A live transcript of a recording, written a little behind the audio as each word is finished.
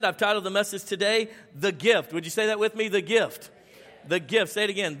I've titled the message today, The Gift. Would you say that with me? The gift. The gift. Say it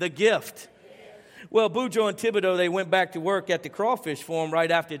again. The gift. Well, Boudreaux and Thibodeau, they went back to work at the Crawfish Farm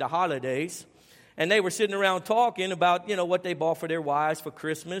right after the holidays. And they were sitting around talking about, what they bought for their wives for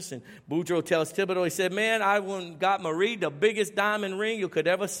Christmas. And Boudreaux tells Thibodeau, he said, man, I got Marie the biggest diamond ring you could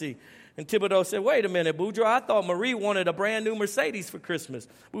ever see. And Thibodeau said, wait a minute, Boudreaux, I thought Marie wanted a brand new Mercedes for Christmas.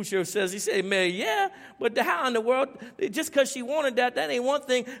 Boudreaux says, he said, man, yeah, but how in the world, just because she wanted that ain't one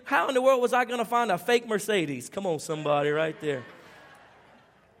thing. How in the world was I going to find a fake Mercedes? Come on, somebody right there.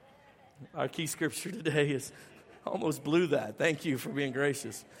 Our key scripture today is, almost blew that. Thank you for being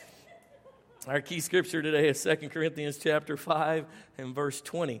gracious. Our key scripture today is 2 Corinthians chapter 5 and verse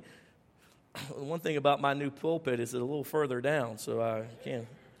 20. One thing about my new pulpit is it's a little further down, so I can't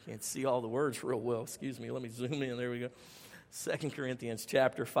see all the words real well. Excuse me. Let me zoom in. There we go. 2 Corinthians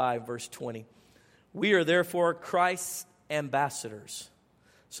chapter 5, verse 20. We are therefore Christ's ambassadors.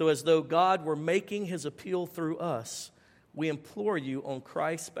 So as though God were making his appeal through us, we implore you on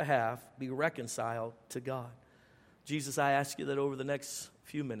Christ's behalf, be reconciled to God. Jesus, I ask you that over the next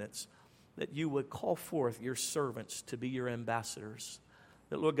few minutes, that you would call forth your servants to be your ambassadors.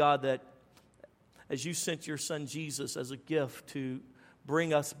 That, Lord God, that as you sent your son Jesus as a gift to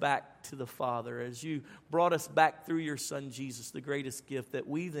bring us back to the Father, as you brought us back through your son Jesus, the greatest gift, that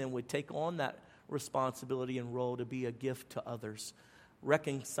we then would take on that responsibility and role to be a gift to others,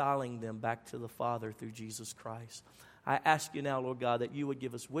 reconciling them back to the Father through Jesus Christ. I ask you now, Lord God, that you would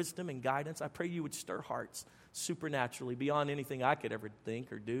give us wisdom and guidance. I pray you would stir hearts supernaturally beyond anything I could ever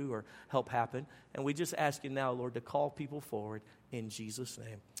think or do or help happen. And we just ask you now, Lord, to call people forward in Jesus'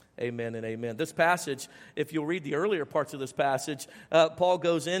 name. Amen and amen. This passage, if you'll read the earlier parts of this passage, Paul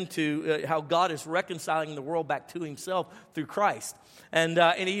goes into how God is reconciling the world back to himself through Christ. And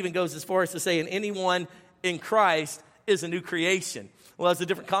he even goes as far as to say, and anyone in Christ is a new creation. Well, that's a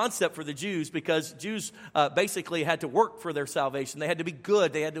different concept for the Jews, because Jews basically had to work for their salvation. They had to be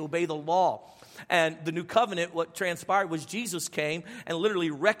good. They had to obey the law. And the new covenant, what transpired was Jesus came and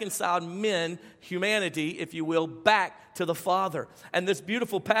literally reconciled men, humanity, if you will, back to the Father. And this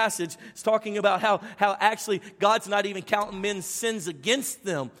beautiful passage is talking about how actually God's not even counting men's sins against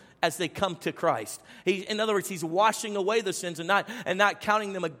them as they come to Christ. In other words, he's washing away the sins and not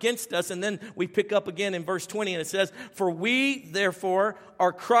counting them against us. And then we pick up again in verse 20, and it says, for we, therefore,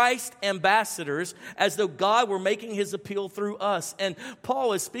 are Christ's ambassadors, as though God were making his appeal through us. And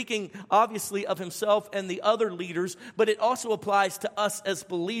Paul is speaking, obviously, of himself and the other leaders, but it also applies to us as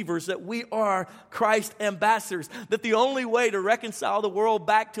believers, that we are Christ's ambassadors, that the only way to reconcile the world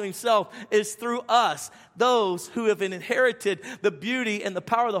back to himself is through us, those who have inherited the beauty and the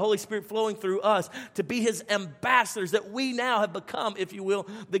power of the Holy Spirit flowing through us, to be his ambassadors, that we now have become, if you will,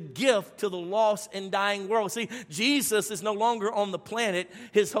 the gift to the lost and dying world. See, Jesus is no longer on the planet.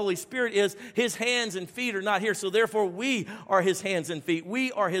 His Holy Spirit is. His hands and feet are not here. So therefore, we are his hands and feet.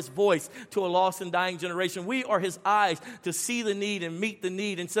 We are his voice to a lost and dying generation. We are his eyes to see the need and meet the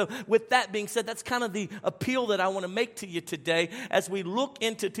need. And so with that being said, that's kind of the appeal that I want to make to you today as we look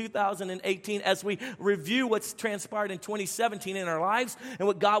into 2018, as we review what's transpired in 2017 in our lives and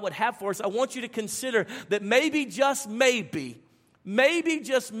what God would have for us. I want you to consider that maybe, just maybe,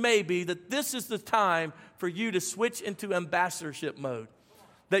 that this is the time for you to switch into ambassadorship mode.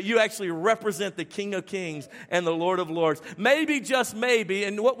 That you actually represent the King of Kings and the Lord of Lords. Maybe, just maybe,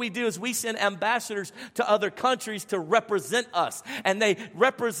 and what we do is we send ambassadors to other countries to represent us. And they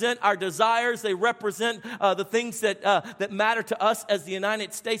represent our desires. They represent the things that matter to us as the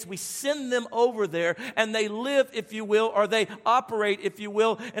United States. We send them over there, and they live, if you will, or they operate, if you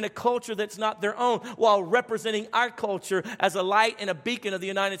will, in a culture that's not their own, while representing our culture as a light and a beacon of the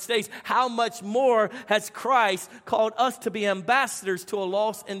United States. How much more has Christ called us to be ambassadors to a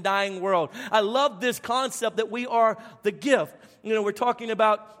lost and dying world? I love this concept that we are the gift. We're talking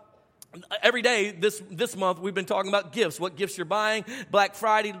about every day this month, we've been talking about gifts, what gifts you're buying. Black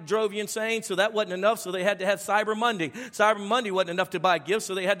Friday drove you insane, so that wasn't enough, so they had to have Cyber Monday. Cyber Monday wasn't enough to buy gifts,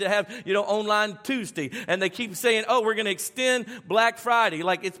 so they had to have, Online Tuesday. And they keep saying, we're going to extend Black Friday.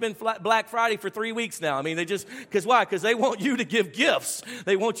 Like, it's been Black Friday for 3 weeks now. I mean, because why? Because they want you to give gifts.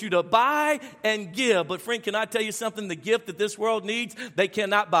 They want you to buy and give. But friend, can I tell you something? The gift that this world needs, they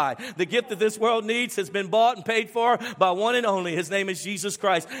cannot buy. The gift that this world needs has been bought and paid for by one and only. His name is Jesus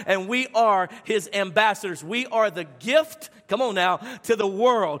Christ. And we are his ambassadors. We are the gift, come on now, to the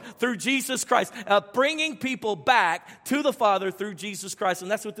world through Jesus Christ, bringing people back to the Father through Jesus Christ. And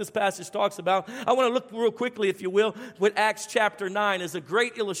that's what this passage talks about. I want to look real quickly, if you will, with Acts chapter 9 as a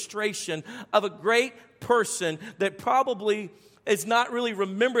great illustration of a great person that probably is not really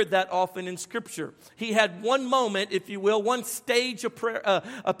remembered that often in Scripture. He had one moment, if you will, one stage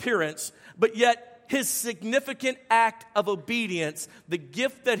appearance, but yet his significant act of obedience, the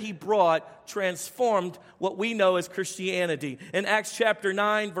gift that he brought, transformed what we know as Christianity. In Acts chapter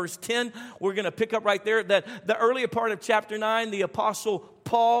 9, verse 10, we're going to pick up right there that the earlier part of chapter 9, the apostle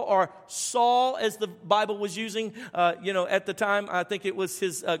Paul, or Saul, as the Bible was using, at the time, I think it was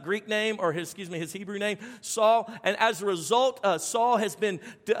his Greek name, or his Hebrew name, Saul. And as a result, Saul has been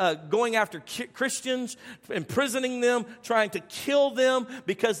going after Christians, imprisoning them, trying to kill them,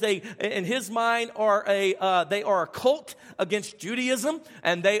 because they, in his mind, they are a cult against Judaism,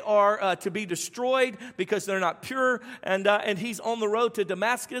 and they are to be destroyed because they're not pure. And he's on the road to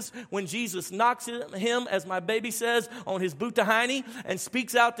Damascus when Jesus knocks him, as my baby says, on his butahini, and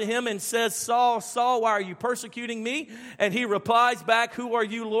speaks out to him and says, Saul, Saul, why are you persecuting me? And he replies back, who are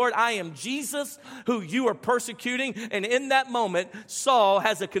you, Lord? I am Jesus, who you are persecuting. And in that moment, Saul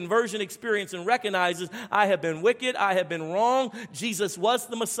has a conversion experience and recognizes, I have been wicked, I have been wrong. Jesus was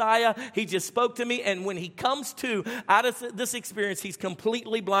the Messiah. He just spoke to me. And when he comes to out of this experience, he's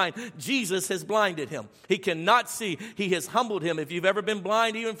completely blind. Jesus has blinded him. He cannot see. He has humbled him. If you've ever been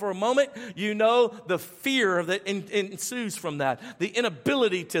blind, even for a moment, you know the fear that ensues from that, the inability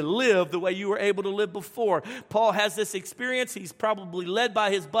to live the way you were able to live before. Paul has this experience. He's probably led by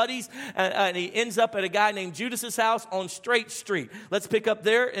his buddies, and he ends up at a guy named Judas's house on Straight Street. Let's pick up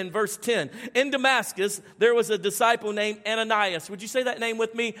there in verse 10. In Damascus, there was a disciple named Ananias. Would you say that name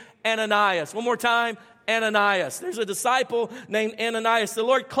with me? Ananias. One more time. Ananias. There's a disciple named Ananias. The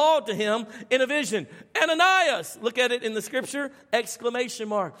Lord called to him in a vision. Ananias. Look at it in the Scripture. Exclamation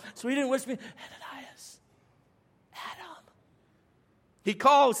mark. So he didn't whisper, Ananias. Adam. He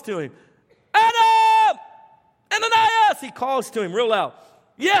calls to him. Adam! Ananias! He calls to him real loud.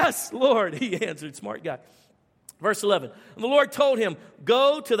 Yes, Lord, he answered. Smart guy. Verse 11, and the Lord told him,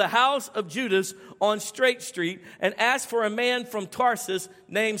 go to the house of Judas on Straight Street and ask for a man from Tarsus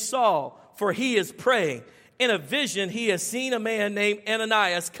named Saul, for he is praying. In a vision, he has seen a man named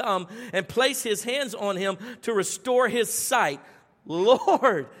Ananias come and place his hands on him to restore his sight.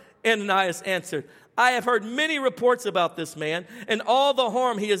 Lord, Ananias answered, I have heard many reports about this man and all the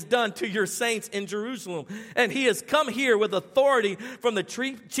harm he has done to your saints in Jerusalem. And he has come here with authority from the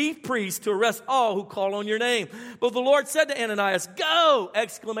chief priest to arrest all who call on your name. But the Lord said to Ananias, go!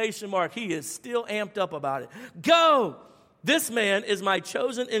 Exclamation mark. He is still amped up about it. Go! This man is my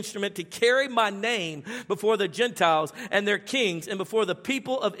chosen instrument to carry my name before the Gentiles and their kings and before the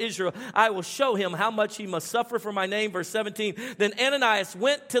people of Israel. I will show him how much he must suffer for my name. Verse 17. Then Ananias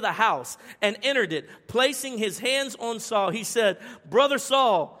went to the house and entered it. Placing his hands on Saul, he said, Brother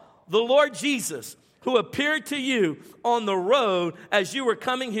Saul, the Lord Jesus, who appeared to you on the road as you were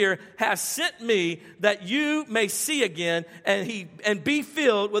coming here, has sent me that you may see again and be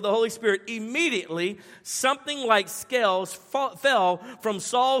filled with the Holy Spirit. Immediately, something like scales fell from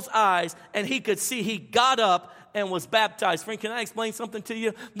Saul's eyes, and he could see. He got up and was baptized. Friend, can I explain something to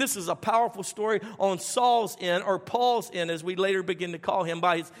you? This is a powerful story on Saul's end, or Paul's end, as we later begin to call him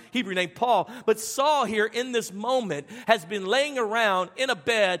by his Hebrew name, Paul. But Saul here in this moment has been laying around in a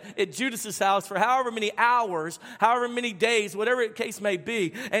bed at Judas's house for however many hours, however many days, whatever the case may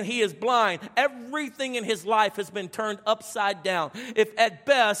be, and he is blind. Everything in his life has been turned upside down. If at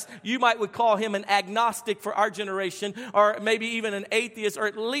best you would call him an agnostic for our generation, or maybe even an atheist, or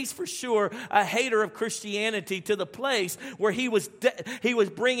at least for sure a hater of Christianity, to the place where he was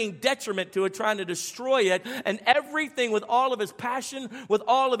bringing detriment to it, trying to destroy it, and everything with all of his passion, with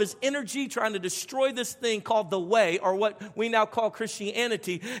all of his energy, trying to destroy this thing called the way, or what we now call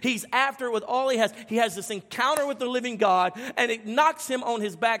Christianity. He's after it with all he has. He has this encounter with the living God, and it knocks him on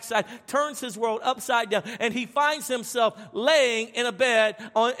his backside, turns his world upside down, and he finds himself laying in a bed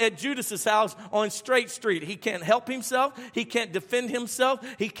at Judas's house on Straight Street. He can't help himself. He can't defend himself.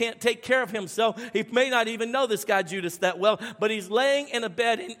 He can't take care of himself. He may not even know this guy Judas that well, but he's laying in a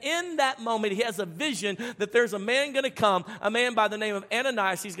bed, and in that moment he has a vision that there's a man going to come, a man by the name of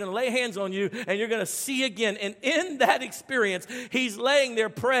Ananias. He's going to lay hands on you, and you're going to see again. And in that experience, he's laying there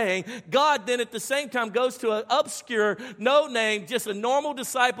praying. God then at the same time goes to an obscure, no name, just a normal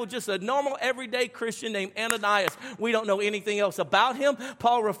disciple, just a normal everyday Christian named Ananias. We don't know anything else about him.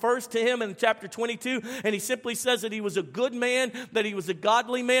 Paul refers to him in chapter 22, and he simply says that he was a good man, that he was a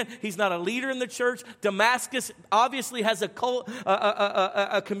godly man. He's not a leader in the church. Damascus Damascus obviously has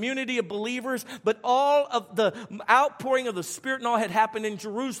a community of believers, but all of the outpouring of the Spirit and all had happened in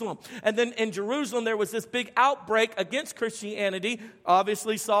Jerusalem. And then in Jerusalem, there was this big outbreak against Christianity.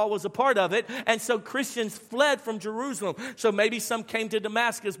 Obviously, Saul was a part of it. And so Christians fled from Jerusalem. So maybe some came to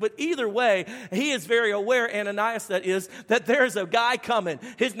Damascus. But either way, he is very aware, Ananias that is, that there's a guy coming.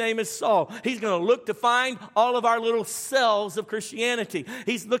 His name is Saul. He's going to look to find all of our little cells of Christianity.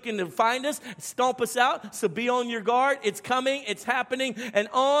 He's looking to find us, stomp us out. So be on your guard. It's coming. It's happening. And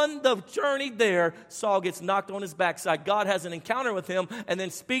on the journey there, Saul gets knocked on his backside. God has an encounter with him and then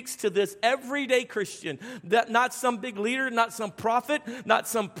speaks to this everyday Christian. That not some big leader, not some prophet, not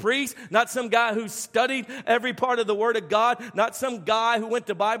some priest, not some guy who studied every part of the Word of God, not some guy who went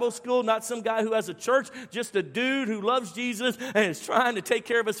to Bible school, not some guy who has a church, just a dude who loves Jesus and is trying to take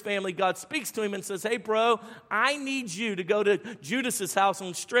care of his family. God speaks to him and says, hey, bro, I need you to go to Judas's house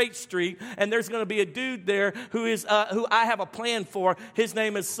on Straight Street, and there's going to be a dude there who I have a plan for. His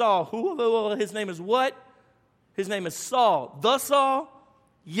name is Saul. His name is what? His name is Saul. The Saul?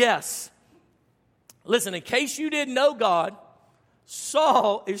 Yes. Listen, in case you didn't know God,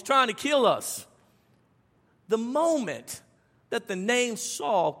 Saul is trying to kill us. The moment that the name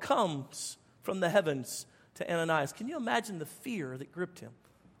Saul comes from the heavens to Ananias, can you imagine the fear that gripped him?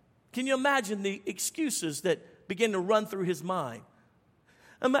 Can you imagine the excuses that begin to run through his mind?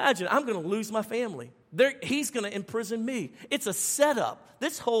 Imagine, I'm going to lose my family. He's going to imprison me. It's a setup.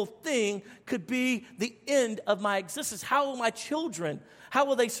 This whole thing could be the end of my existence. How will my children, how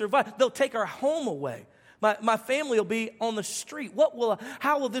will they survive? They'll take our home away. My family will be on the street.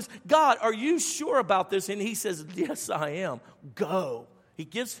 How will this? God, are you sure about this? And he says, yes, I am. Go. He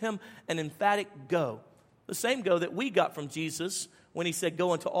gives him an emphatic go. The same go that we got from Jesus when he said,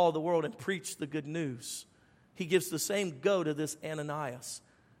 go into all the world and preach the good news. He gives the same go to this Ananias.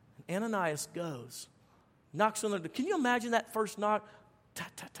 And Ananias goes, knocks on the door. Can you imagine that first knock? Tut,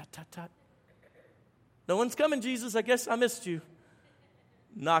 tut, tut, tut, tut. No one's coming, Jesus. I guess I missed you.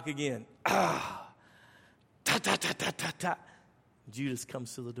 Knock again. Tut, tut, tut, tut, tut, tut. Judas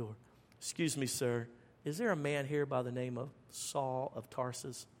comes to the door. Excuse me, sir. Is there a man here by the name of Saul of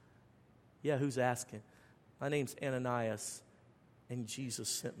Tarsus? Yeah, who's asking? My name's Ananias, and Jesus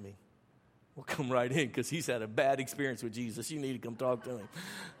sent me. Well, come right in, because he's had a bad experience with Jesus. You need to come talk to him.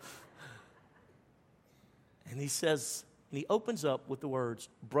 And he says, and he opens up with the words,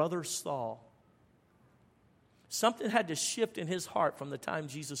 Brother Saul. Something had to shift in his heart from the time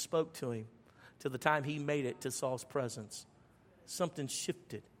Jesus spoke to him to the time he made it to Saul's presence. Something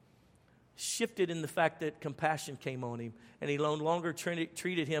shifted. Shifted in the fact that compassion came on him, and he no longer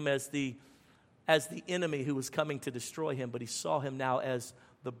treated him as the enemy who was coming to destroy him, but he saw him now as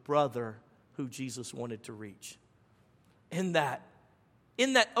the brother who Jesus wanted to reach. In that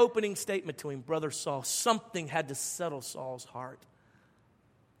opening statement to him, Brother Saul, something had to settle Saul's heart.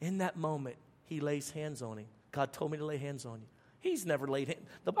 In that moment, he lays hands on him. God told me to lay hands on you. He's never laid hands.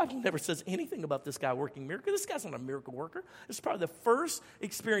 The Bible never says anything about this guy working miracles. This guy's not a miracle worker. It's probably the first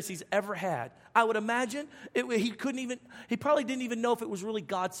experience he's ever had. I would imagine he probably didn't even know if it was really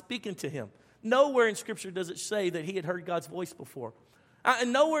God speaking to him. Nowhere in Scripture does it say that he had heard God's voice before.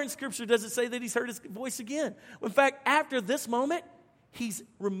 And nowhere in Scripture does it say that he's heard his voice again. In fact, after this moment, he's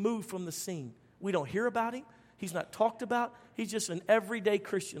removed from the scene. We don't hear about him. He's not talked about. He's just an everyday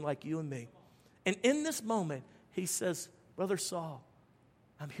Christian like you and me. And in this moment, he says, Brother Saul,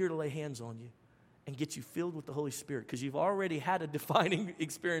 I'm here to lay hands on you and get you filled with the Holy Spirit, because you've already had a defining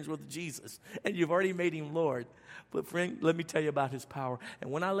experience with Jesus and you've already made him Lord. But friend, let me tell you about his power.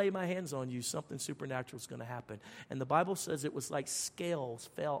 And when I lay my hands on you, something supernatural is going to happen. And the Bible says it was like scales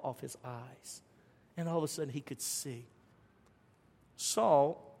fell off his eyes. And all of a sudden he could see.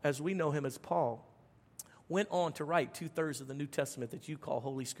 Saul, as we know him as Paul, went on to write 2/3 of the New Testament that you call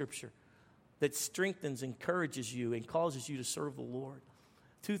Holy Scripture, that strengthens, encourages you, and causes you to serve the Lord.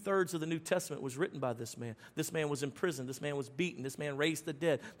 2/3 of the New Testament was written by this man. This man was in prison. This man was beaten. This man raised the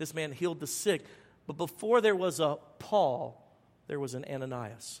dead. This man healed the sick. But before there was a Paul, there was an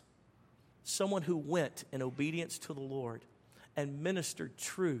Ananias. Someone who went in obedience to the Lord and ministered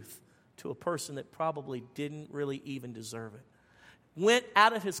truth to a person that probably didn't really even deserve it. Went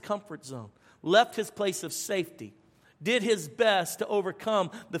out of his comfort zone, left his place of safety, did his best to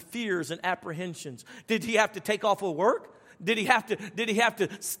overcome the fears and apprehensions. Did he have to take off of work? Did he have to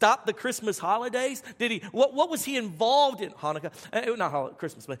stop the Christmas holidays? What was he involved in? Hanukkah, not Hanukkah,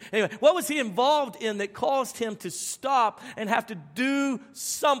 Christmas, but anyway, what was he involved in that caused him to stop and have to do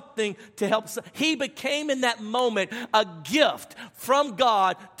something to help? He became in that moment a gift from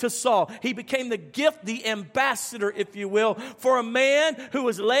God to Saul. He became the gift, the ambassador, if you will, for a man who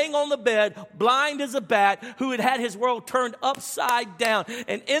was laying on the bed, blind as a bat, who had his world turned upside down.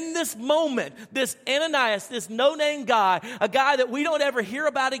 And in this moment, this Ananias, this no-name guy, a guy that we don't ever hear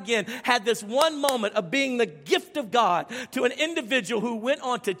about again, had this one moment of being the gift of God to an individual who went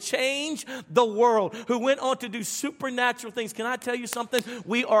on to change the world, who went on to do supernatural things. Can I tell you something?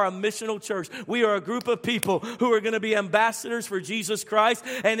 We are a missional church. We are a group of people who are going to be ambassadors for Jesus Christ.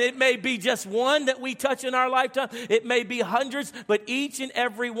 And it may be just one that we touch in our lifetime. It may be hundreds, but each and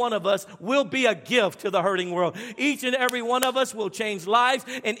every one of us will be a gift to the hurting world. Each and every one of us will change lives.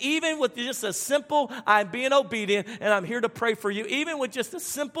 And even with just a simple, I'm being obedient and I'm here to pray for you. Even with just a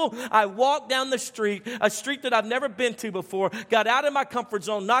simple, I walked down the street, a street that I've never been to before, got out of my comfort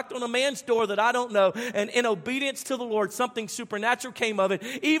zone, knocked on a man's door that I don't know, and in obedience to the Lord, something supernatural came of it.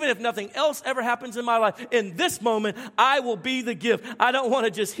 Even if nothing else ever happens in my life, in this moment, I will be the gift. I don't want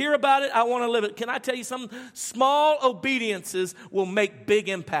to just hear about it. I want to live it. Can I tell you something? Small obediences will make big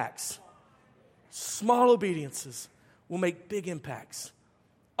impacts. Small obediences will make big impacts.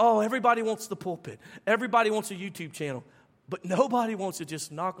 Oh, everybody wants the pulpit. Everybody wants a YouTube channel. But nobody wants to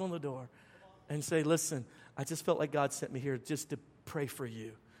just knock on the door and say, listen, I just felt like God sent me here just to pray for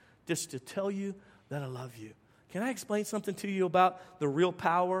you, just to tell you that I love you. Can I explain something to you about the real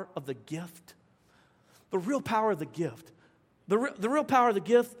power of the gift? The real power of the gift. The real power of the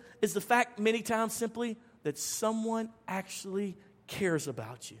gift is the fact many times simply that someone actually cares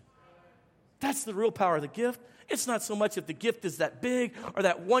about you. That's the real power of the gift. It's not so much if the gift is that big or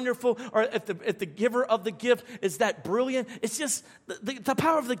that wonderful or if the giver of the gift is that brilliant. It's just the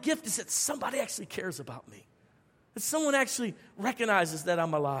power of the gift is that somebody actually cares about me. That someone actually recognizes that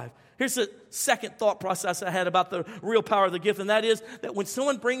I'm alive. Here's the second thought process I had about the real power of the gift, and that is that when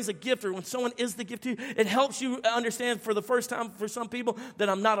someone brings a gift or when someone is the gift to you, it helps you understand for the first time for some people that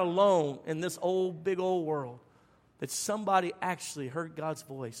I'm not alone in this big old world. That somebody actually heard God's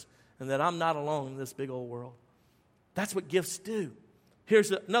voice and that I'm not alone in this big old world. That's what gifts do. Here's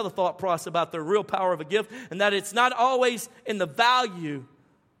another thought process about the real power of a gift, and that it's not always in the value,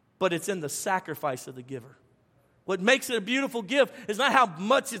 but it's in the sacrifice of the giver. What makes it a beautiful gift is not how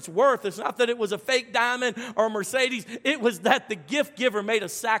much it's worth. It's not that it was a fake diamond or a Mercedes. It was that the gift giver made a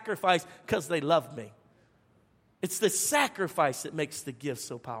sacrifice because they loved me. It's the sacrifice that makes the gift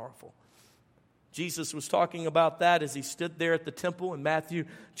so powerful. Jesus was talking about that as he stood there at the temple in Matthew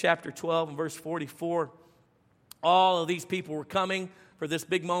chapter 12 and verse 44. All of these people were coming for this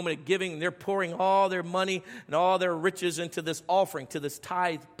big moment of giving, and they're pouring all their money and all their riches into this offering, to this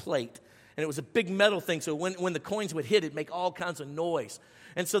tithe plate. And it was a big metal thing, so when the coins would hit, it'd make all kinds of noise.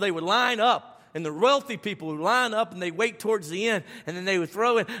 And so they would line up, and the wealthy people would line up, and they wait towards the end, and then they would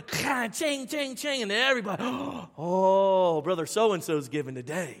throw in, ching, ching, ching, and then everybody, oh, brother so-and-so's giving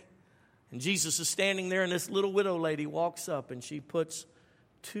today. And Jesus is standing there, and this little widow lady walks up, and she puts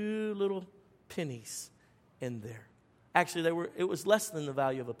 2 little pennies in there. Actually, it was less than the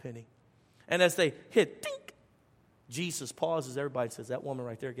value of a penny. And as they hit, dink, Jesus pauses. Everybody says, that woman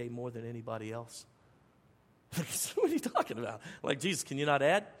right there gave more than anybody else. What are you talking about? Like, Jesus, can you not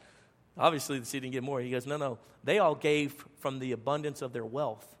add? Obviously, she didn't get more. He goes, no. They all gave from the abundance of their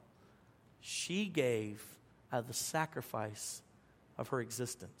wealth. She gave out of the sacrifice of her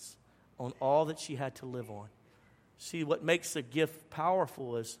existence on all that she had to live on. See, what makes a gift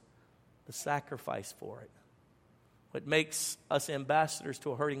powerful is the sacrifice for it. What makes us ambassadors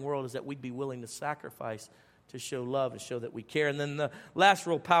to a hurting world is that we'd be willing to sacrifice to show love and show that we care. And then the last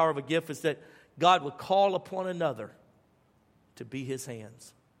real power of a gift is that God would call upon another to be his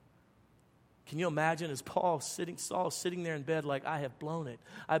hands. Can you imagine as Saul sitting there in bed like, I have blown it.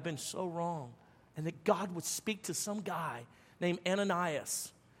 I've been so wrong. And that God would speak to some guy named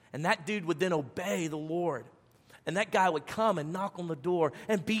Ananias. And that dude would then obey the Lord. And that guy would come and knock on the door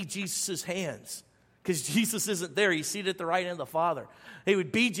and be Jesus' hands. Because Jesus isn't there. He's seated at the right hand of the Father. He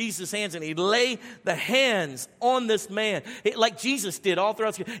would be Jesus' hands and he'd lay the hands on this man. Like Jesus did all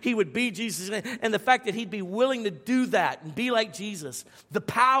throughout. He would be Jesus' hands. And the fact that he'd be willing to do that and be like Jesus. The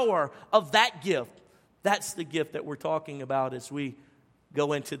power of that gift. That's the gift that we're talking about as we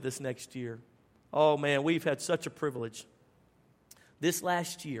go into this next year. Oh man, we've had such a privilege. This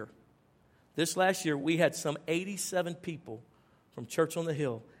last year, we had some 87 people from Church on the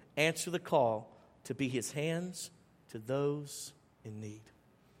Hill answer the call to be his hands to those in need.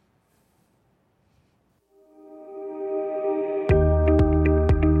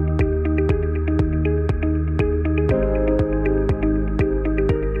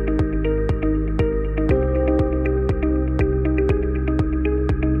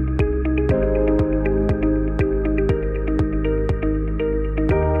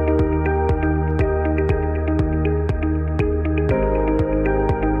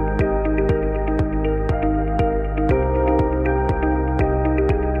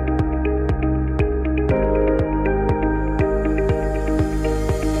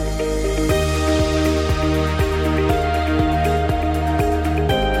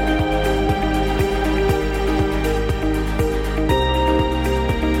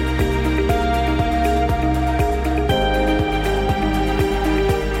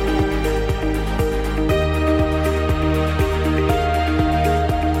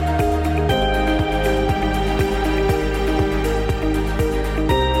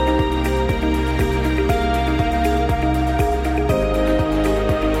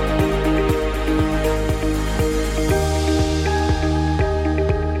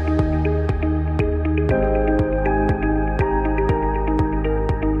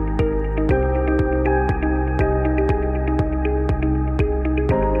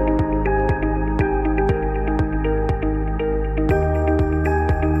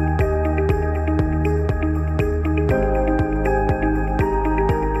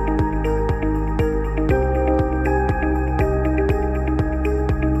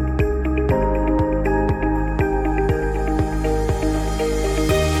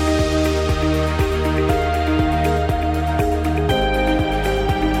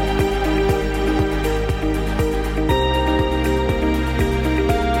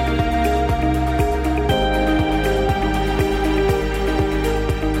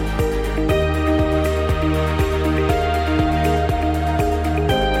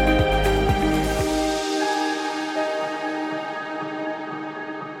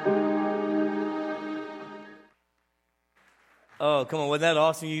 come on. Wasn't that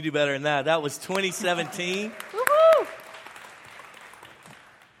awesome? You do better than that. That was 2017. Woohoo!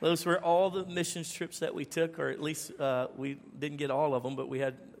 Those were all the missions trips that we took, or at least we didn't get all of them, but we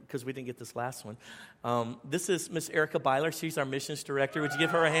had, because we didn't get this last one. This is Miss Erica Beiler. She's our missions director. Would you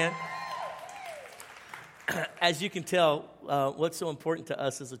give her a hand? As you can tell, what's so important to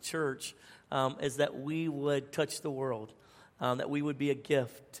us as a church is that we would touch the world, that we would be a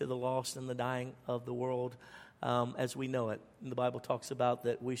gift to the lost and the dying of the world as we know it. And the Bible talks about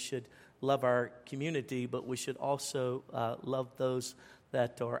that we should love our community, but we should also love those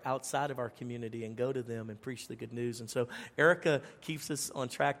that are outside of our community and go to them and preach the good news. And so Erica keeps us on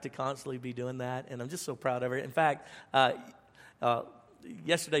track to constantly be doing that, and I'm just so proud of her. In fact,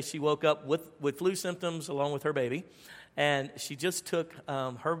 yesterday she woke up with flu symptoms along with her baby, and she just took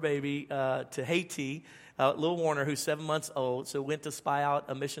her baby to Haiti. Little Warner, who's 7 months old, so went to spy out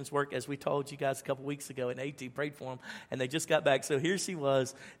a missions work, as we told you guys a couple weeks ago in Haiti, prayed for him, and they just got back. So here she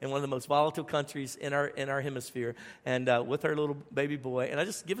was in one of the most volatile countries in our hemisphere, and with her little baby boy. And I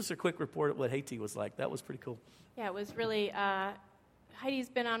just give us a quick report of what Haiti was like. That was pretty cool. Yeah, it was really, Haiti's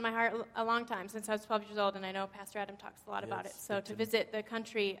been on my heart a long time, since I was 12 years old, and I know Pastor Adam talks a lot about it. So to visit the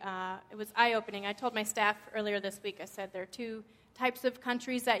country, it was eye-opening. I told my staff earlier this week, I said there are two types of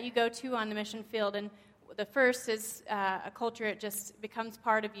countries that you go to on the mission field, and the first is a culture. It just becomes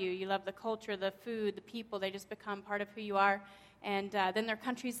part of you. You love the culture, the food, the people. They just become part of who you are. And then there are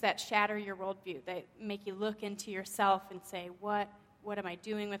countries that shatter your worldview. They make you look into yourself and say, what am I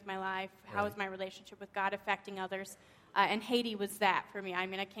doing with my life? How is my relationship with God affecting others? And Haiti was that for me. I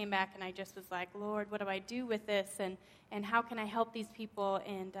mean, I came back and I just was like, Lord, what do I do with this? And how can I help these people?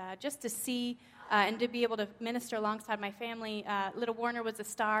 And just to see and to be able to minister alongside my family. Little Warner was a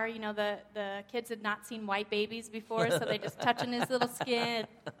star. You know, the kids had not seen white babies before, so they just touching his little skin,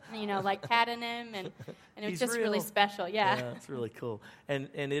 like patting him, and it was just really special. Yeah, it's really cool. And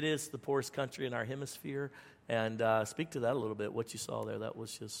it is the poorest country in our hemisphere. And speak to that a little bit, what you saw there. That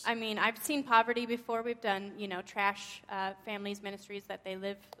was just... I mean, I've seen poverty before. We've done, trash families ministries that they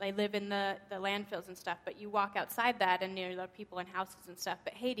live in the landfills and stuff. But you walk outside that, and there are people in houses and stuff.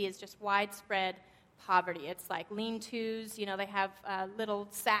 But Haiti is just widespread poverty. It's like lean-tos. They have little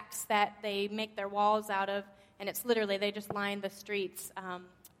sacks that they make their walls out of. And it's literally, they just line the streets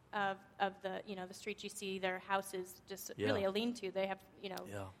of the, the streets you see, their houses, just really a lean-to. They have,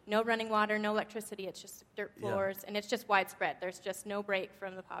 no running water, no electricity. It's just dirt floors, and it's just widespread. There's just no break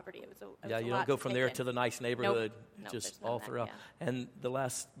from the poverty. It was a you lot don't go to from take there in. to the nice neighborhood, Nope, just all throughout. Yeah. And the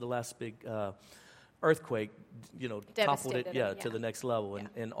last big earthquake, toppled it, to the next level.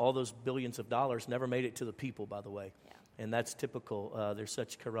 And all those billions of dollars never made it to the people, by the way. Yeah. And that's typical. There's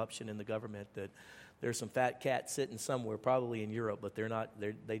such corruption in the government that there's some fat cats sitting somewhere, probably in Europe, but they're not.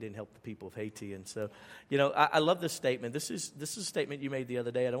 They didn't help the people of Haiti. And so, I love this statement. This is a statement you made the other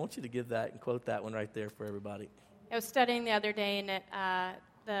day, and I want you to give that and quote that one right there for everybody. I was studying the other day, and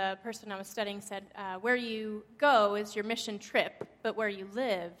the person I was studying said, "Where you go is your mission trip, but where you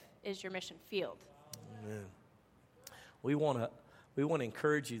live is your mission field." Amen. We want to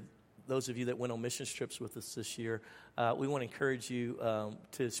encourage you. Those of you that went on mission trips with us this year, we want to encourage you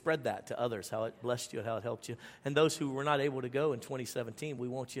to spread that to others, how it blessed you and how it helped you. And those who were not able to go in 2017, we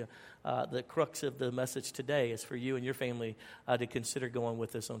want you, the crux of the message today is for you and your family to consider going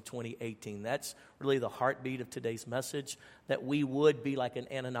with us on 2018. That's really the heartbeat of today's message, that we would be like an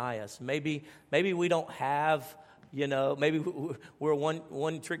Ananias. Maybe we don't have... maybe we're a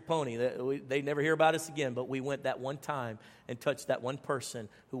one-trick pony. They never hear about us again, but we went that one time and touched that one person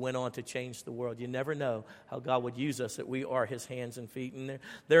who went on to change the world. You never know how God would use us, that we are his hands and feet. And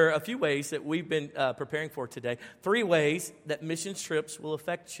there are a few ways that we've been preparing for today. 3 ways that mission trips will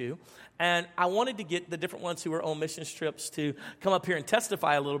affect you. And I wanted to get the different ones who are on mission trips to come up here and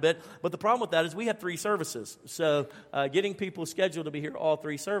testify a little bit. But the problem with that is we have 3 services. So getting people scheduled to be here all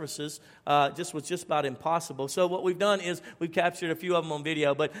 3 services was just about impossible. So what we've done is we've captured a few of them on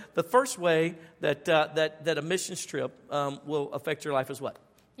video. But the first way that a mission trip will affect your life is what?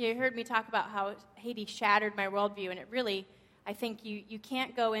 You heard me talk about how Haiti shattered my worldview, and it really, I think you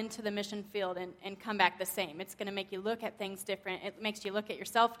can't go into the mission field and come back the same. It's going to make you look at things different. It makes you look at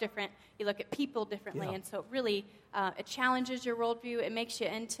yourself different. You look at people differently, and so it really it challenges your worldview. It makes you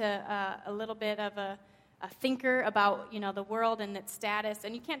into a little bit of a thinker about the world and its status,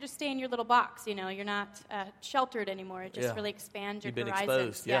 and you can't just stay in your little box. You're not sheltered anymore. It just really expands your horizons. You've been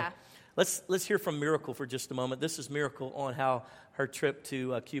exposed. Yeah. Let's hear from Miracle for just a moment. This is Miracle on how her trip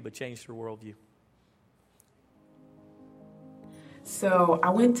to Cuba changed her worldview. So I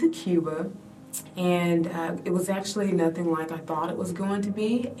went to Cuba And it was actually nothing like I thought it was going to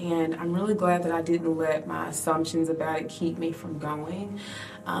be. And I'm really glad that I didn't let my assumptions about it keep me from going.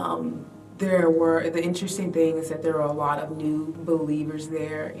 The interesting thing is that there were a lot of new believers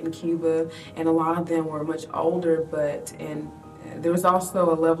there in Cuba, and a lot of them were much older, there was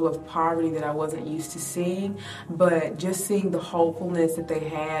also a level of poverty that I wasn't used to seeing, but just seeing the hopefulness that they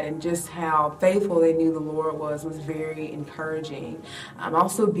had and just how faithful they knew the Lord was very encouraging.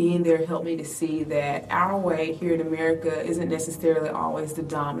 Also being there helped me to see that our way here in America isn't necessarily always the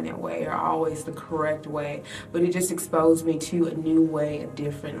dominant way or always the correct way, but it just exposed me to a new way of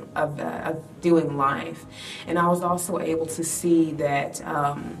doing life. And I was also able to see that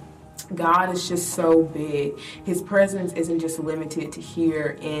God is just so big. His presence isn't just limited to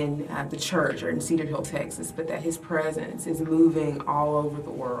here in the church or in Cedar Hill, Texas, but that his presence is moving all over the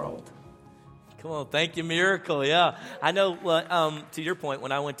world. Come on, thank you, Miracle. Yeah, I know. To your point,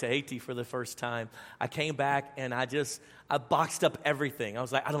 when I went to Haiti for the first time, I came back and I boxed up everything. I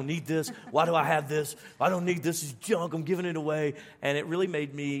was like, I don't need this. Why do I have this? I don't need this. It's junk. I'm giving it away. And it really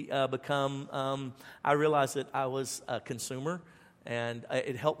made me become. I realized that I was a consumer. And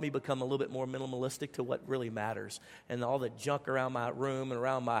it helped me become a little bit more minimalistic to what really matters. And all the junk around my room and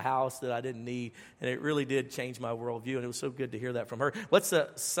around my house that I didn't need. And it really did change my worldview. And it was so good to hear that from her. What's the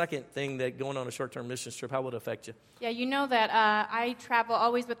second thing that going on a short-term mission trip, how would it affect you? Yeah, you know that I travel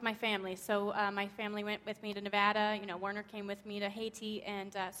always with my family. So my family went with me to Nevada. Werner came with me to Haiti.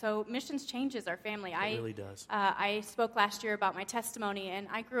 And so missions changes our family. It really does. I spoke last year about my testimony. And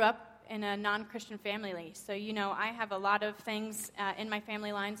I grew up in a non-Christian family. So, I have a lot of things in my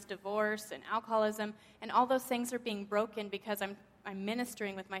family lines, divorce and alcoholism, and all those things are being broken because I'm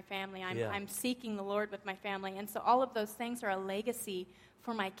ministering with my family. I'm seeking the Lord with my family. And so all of those things are a legacy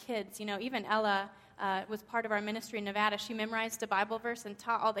for my kids. Even Ella was part of our ministry in Nevada. She memorized a Bible verse and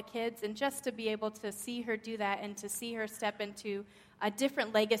taught all the kids. And just to be able to see her do that and to see her step into a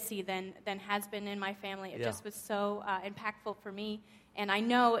different legacy than has been in my family, it just was so impactful for me. And I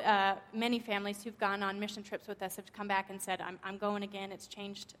know many families who've gone on mission trips with us have come back and said, I'm going again. It's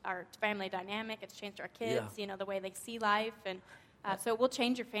changed our family dynamic. It's changed our kids, the way they see life. And so it will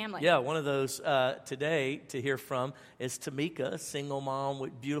change your family. Yeah, one of those today to hear from is Tamika, single mom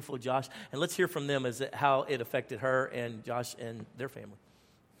with beautiful Josh. And let's hear from them how it affected her and Josh and their family.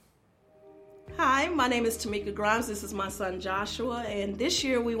 Hi, my name is Tamika Grimes. This is my son Joshua, and this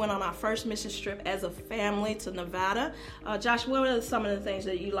year we went on our first mission trip as a family to Nevada. Josh, what are some of the things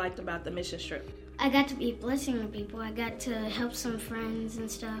that you liked about the mission trip? I got to be blessing with people. I got to help some friends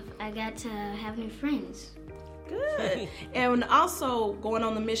and stuff. I got to have new friends. Good. And also going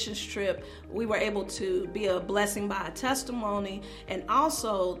on the missions trip, we were able to be a blessing by a testimony, and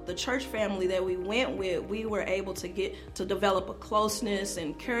also the church family that we went with, we were able to get to develop a closeness,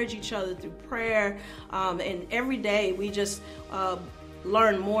 encourage each other through prayer, and every day we just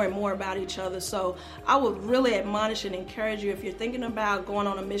learn more and more about each other. So I would really admonish and encourage you, if you're thinking about going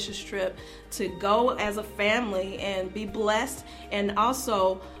on a missions trip, to go as a family and be blessed, and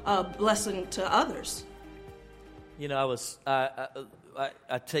also a blessing to others.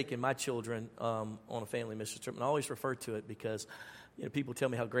 I've taken my children on a family mission trip, and I always refer to it because people tell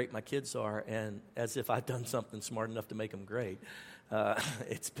me how great my kids are, and as if I've done something smart enough to make them great.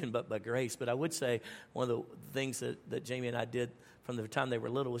 It's been but by grace. But I would say one of the things that Jamie and I did from the time they were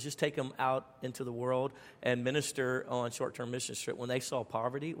little was just take them out into the world and minister on short-term mission trip. When they saw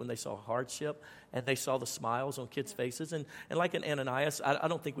poverty, when they saw hardship, and they saw the smiles on kids' faces. And like in Ananias, I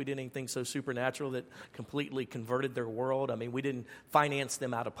don't think we did anything so supernatural that completely converted their world. I mean, we didn't finance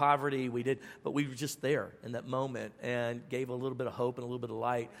them out of poverty. But we were just there in that moment and gave a little bit of hope and a little bit of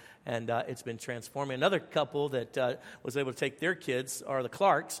light. And it's been transforming. Another couple that was able to take their kids are the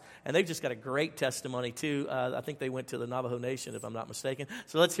Clarks, and they've just got a great testimony, too. I think they went to the Navajo Nation, if I'm not mistaken.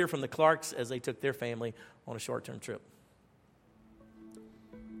 So let's hear from the Clarks as they took their family on a short-term trip.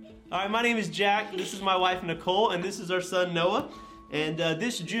 All right, my name is Jack. This is my wife, Nicole, and this is our son, Noah. And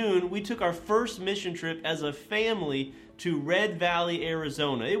this June, we took our first mission trip as a family to Red Valley,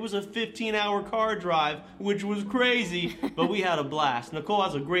 Arizona. It was a 15-hour car drive, which was crazy, but we had a blast. Nicole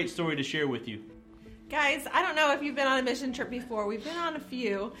has a great story to share with you. Guys, I don't know if you've been on a mission trip before. We've been on a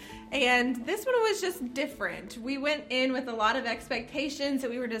few, and this one was just different. We went in with a lot of expectations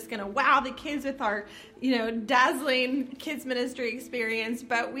that we were just going to wow the kids with our, dazzling kids ministry experience,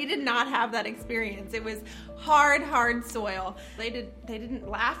 but we did not have that experience. It was hard soil. They didn't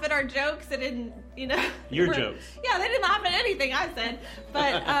laugh at our jokes. They didn't, Your jokes. Yeah, they didn't laugh at anything I said,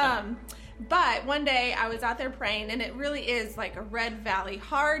 But one day I was out there praying, and it really is like a Red Valley,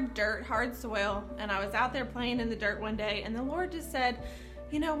 hard dirt, hard soil. And I was out there playing in the dirt one day, and the Lord just said,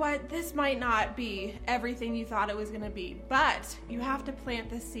 you know what, this might not be everything you thought it was going to be, but you have to plant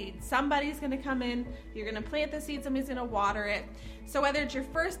the seed. Somebody's going to come in, you're going to plant the seed, somebody's going to water it. So whether it's your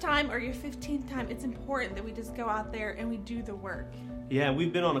first time or your 15th time, it's important that we just go out there and we do the work. Yeah,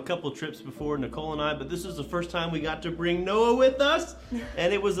 we've been on a couple trips before, Nicole and I, but this is the first time we got to bring Noah with us,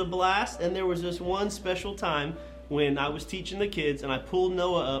 and it was a blast. And there was this one special time when I was teaching the kids, and I pulled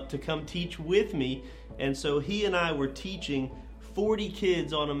Noah up to come teach with me, and so he and I were teaching 40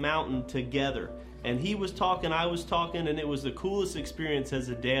 kids on a mountain together. And he was talking, I was talking, and it was the coolest experience as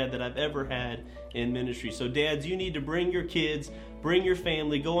a dad that I've ever had in ministry. So dads, you need to bring your kids, bring your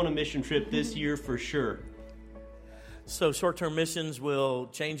family, go on a mission trip this year for sure. So short-term missions will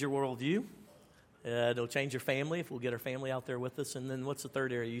change your worldview. It'll change your family if we'll get our family out there with us. And then what's the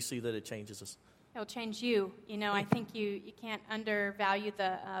third area you see that it changes us? It'll change you. You know, I think you can't undervalue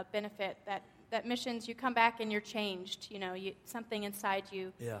the benefit that missions, you come back and you're changed. You know, something inside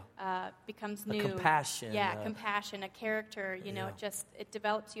you becomes new. Compassion. Compassion, a character. You know, it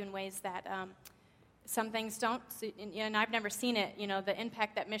develops you in ways that some things don't. And I've never seen it. You know, the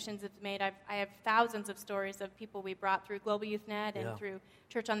impact that missions have made. I have thousands of stories of people we brought through Global Youth Net and through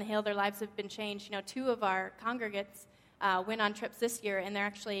Church on the Hill. Their lives have been changed. You know, 2 of our congregates went on trips this year, and they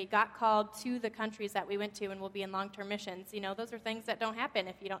actually got called to the countries that we went to and will be in long-term missions. You know, those are things that don't happen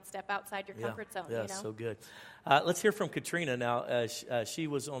if you don't step outside your comfort zone. Yeah, you know? So good. Let's hear from Katrina now. She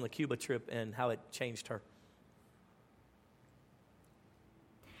was on the Cuba trip and how it changed her.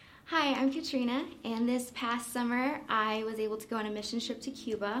 Hi, I'm Katrina, and this past summer I was able to go on a mission trip to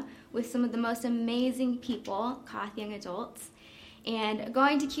Cuba with some of the most amazing people, Koth young adults. And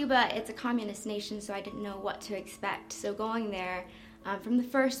going to Cuba, it's a communist nation, so I didn't know what to expect. So going there, from the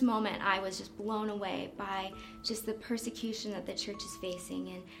first moment, I was just blown away by just the persecution that the church is facing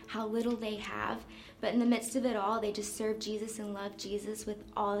and how little they have. But in the midst of it all, they just serve Jesus and love Jesus with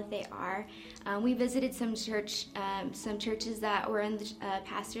all that they are. We visited some churches that were in the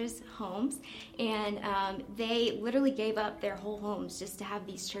pastors' homes, and they literally gave up their whole homes just to have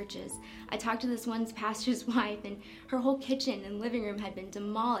these churches. I talked to this one pastor's wife, and her whole kitchen and living room had been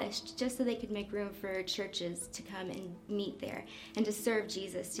demolished just so they could make room for churches to come and meet there and to serve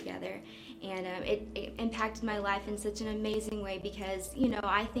Jesus together. And it impacted my life in such an amazing way because, you know,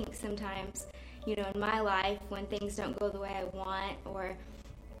 I think sometimes, you know, in my life when things don't go the way I want, or,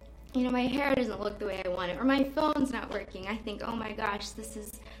 you know, my hair doesn't look the way I want it, or my phone's not working, I think, oh my gosh, this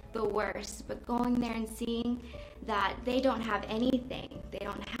is the worst. But going there and seeing that they don't have anything, they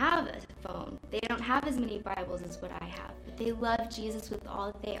don't have a phone, they don't have as many Bibles as what I have, but they love Jesus with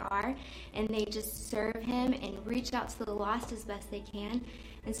all that they are, and they just serve him and reach out to the lost as best they can.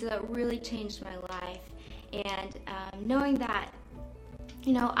 And so that really changed my life. And knowing that,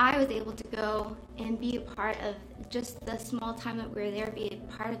 you know, I was able to go and be a part of just the small time that we were there, be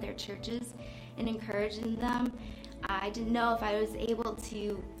a part of their churches and encouraging them. I didn't know if I was able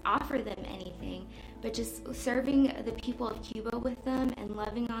to offer them anything, but just serving the people of Cuba with them and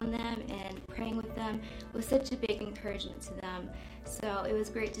loving on them and praying with them was such a big encouragement to them. So it was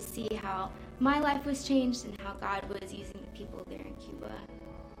great to see how my life was changed and how God was using the people there in Cuba.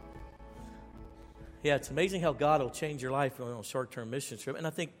 Yeah, it's amazing how God will change your life on a short-term mission trip. And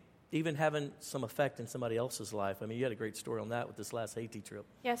I think even having some effect in somebody else's life. I mean, you had a great story on that with this last Haiti trip.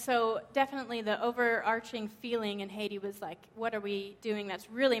 Yeah, so definitely the overarching feeling in Haiti was like, what are we doing that's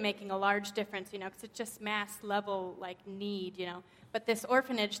really making a large difference, you know, because it's just mass level, like, need, you know. But this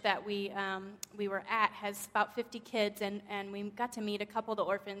orphanage that we were at has about 50 kids, and we got to meet a couple of the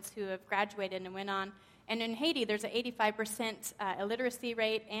orphans who have graduated and went on. And in Haiti, there's an 85% illiteracy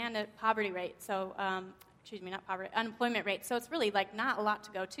rate and a poverty rate. So, not poverty, unemployment rate. So it's really like not a lot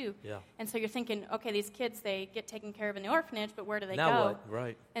to go to. Yeah. And so you're thinking, okay, these kids, they get taken care of in the orphanage, but where do they now go? What?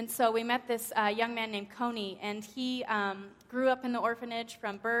 Right. And so we met this young man named Coney, and he grew up in the orphanage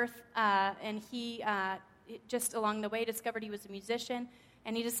from birth, and he just along the way discovered he was a musician,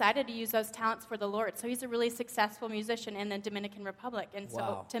 and he decided to use those talents for the Lord. So he's a really successful musician in the Dominican Republic. And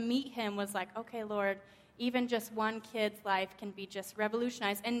so to meet him was like, okay, Lord, even just one kid's life can be just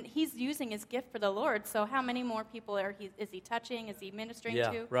revolutionized. And he's using his gift for the Lord. So how many more people is he touching? Is he ministering to?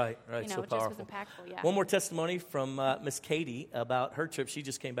 Yeah, right. You know, so it powerful. just was impactful, yeah. One more testimony from Miss Katie about her trip. She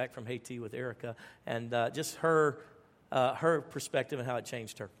just came back from Haiti with Erica, and just her perspective and how it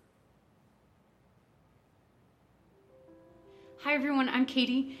changed her. Hi, everyone. I'm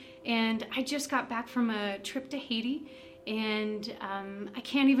Katie, and I just got back from a trip to Haiti. And I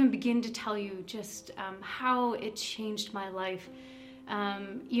can't even begin to tell you just how it changed my life.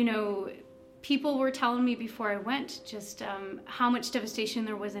 You know, people were telling me before I went just how much devastation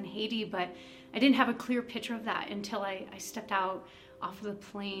there was in Haiti, but I didn't have a clear picture of that until I stepped out off of the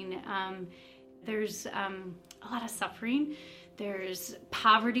plane. There's a lot of suffering. There's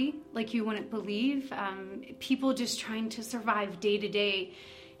poverty like you wouldn't believe. People just trying to survive day to day.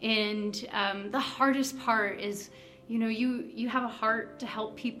 And the hardest part is, you have a heart to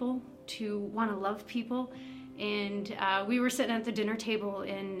help people, to want to love people. And we were sitting at the dinner table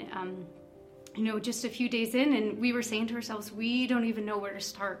and, just a few days in, and we were saying to ourselves, we don't even know where to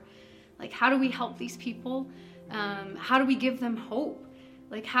start. Like, how do we help these people? How do we give them hope?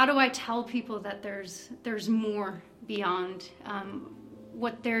 Like, how do I tell people that there's more beyond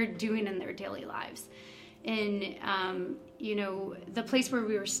what they're doing in their daily lives? And, the place where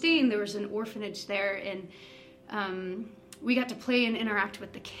we were staying, there was an orphanage there, and we got to play and interact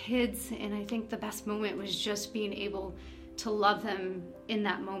with the kids. And I think the best moment was just being able to love them in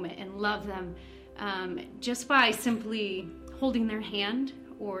that moment and love them just by simply holding their hand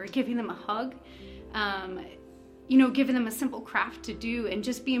or giving them a hug. Giving them a simple craft to do and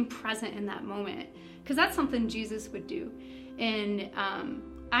just being present in that moment. Because that's something Jesus would do. And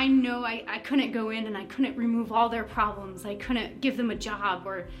I know I couldn't go in and I couldn't remove all their problems. I couldn't give them a job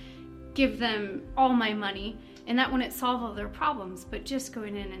or give them all my money. And that wouldn't solve all their problems. But just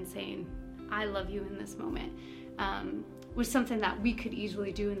going in and saying, I love you in this moment, was something that we could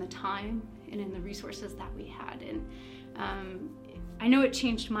easily do in the time and in the resources that we had. And I know it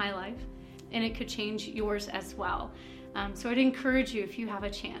changed my life. And it could change yours as well. So I'd encourage you, if you have a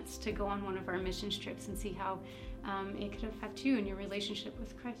chance, to go on one of our missions trips and see how it could affect you and your relationship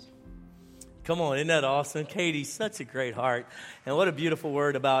with Christ. Come on, isn't that awesome? Katie, such a great heart. And what a beautiful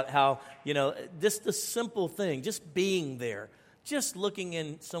word about how, just the simple thing, just being there, just looking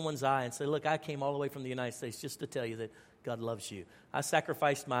in someone's eye and say, look, I came all the way from the United States just to tell you that God loves you. I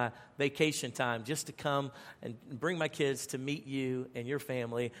sacrificed my vacation time just to come and bring my kids to meet you and your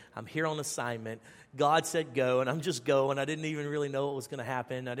family. I'm here on assignment. God said go, and I'm just going. I didn't even really know what was going to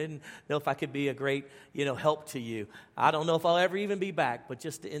happen. I didn't know if I could be a great, help to you. I don't know if I'll ever even be back, but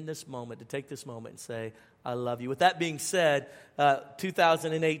just in this moment, to take this moment and say, I love you. With that being said,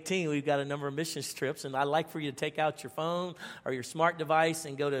 2018, we've got a number of missions trips, and I'd like for you to take out your phone or your smart device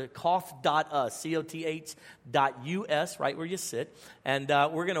and go to coth.us, coth.us, right where you sit, and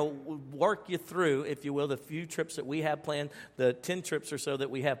we're going to work you through, if you will, the few trips that we have planned, the 10 trips or so that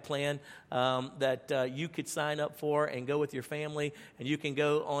we have planned that you could sign up for and go with your family, and you can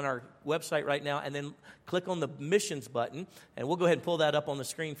go on our website right now and then click on the missions button, and we'll go ahead and pull that up on the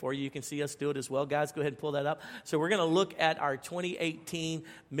screen for you. You can see us do it as well. Guys, go ahead and pull that up. So we're going to look at our 2018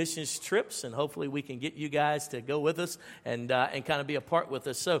 missions trips, and hopefully we can get you guys to go with us and kind of be a part with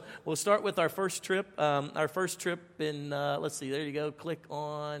us. So we'll start with our first trip. Our first trip in, let's see, there you go. Click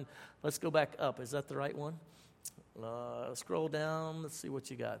on, let's go back up. Is that the right one? Scroll down. Let's see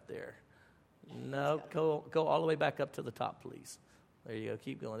what you got there. No, go all the way back up to the top, please. There you go.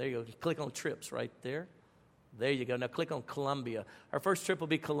 Keep going. There you go. Click on trips right there. There you go. Now click on Colombia. Our first trip will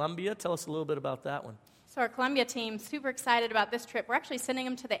be Colombia. Tell us a little bit about that one. So our Colombia team, super excited about this trip. We're actually sending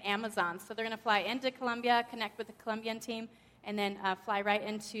them to the Amazon. So they're going to fly into Colombia, connect with the Colombian team, and then fly right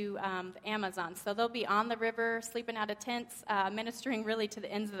into the Amazon. So they'll be on the river, sleeping out of tents, ministering really to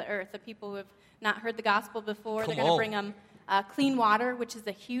the ends of the earth. The people who have not heard the gospel before, they're going to bring them clean water, which is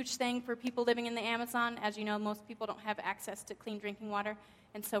a huge thing for people living in the Amazon. As you know, most people don't have access to clean drinking water.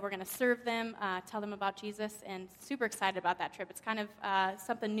 And so we're going to serve them, tell them about Jesus, and super excited about that trip. It's kind of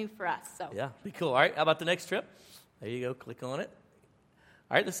something new for us. So yeah, be cool. All right, how about the next trip? There you go. Click on it.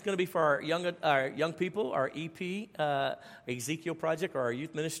 All right, this is going to be for our young people, our EP, Ezekiel Project, or our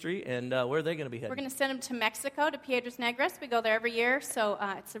youth ministry, and where are they going to be headed? We're going to send them to Mexico, to Piedras Negras. We go there every year, so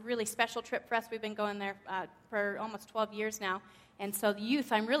it's a really special trip for us. We've been going there for almost 12 years now. And so the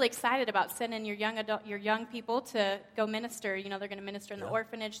youth, I'm really excited about sending your young people to go minister. They're going to minister in the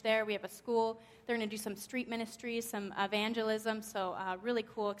orphanage there. We have a school. They're going to do some street ministries, some evangelism. So really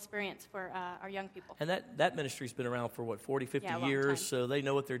cool experience for our young people. And that ministry's been around for, 40, 50 years? Time. So they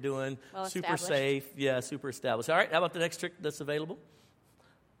know what they're doing. Well super established. Safe. Yeah, super established. All right, how about the next trip that's available?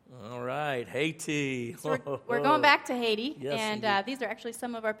 All right, Haiti. So we're going back to Haiti, yes, and these are actually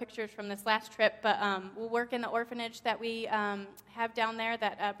some of our pictures from this last trip. But we'll work in the orphanage that we have down there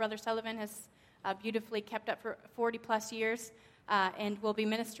that Brother Sullivan has beautifully kept up for 40-plus years, and we'll be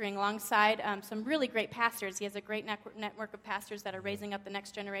ministering alongside some really great pastors. He has a great network of pastors that are raising up the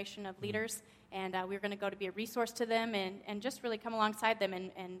next generation of leaders, and we're going to go to be a resource to them and just really come alongside them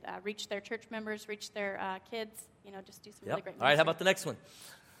and reach their church members, reach their kids, just do some really great ministry. All right, how about the next one?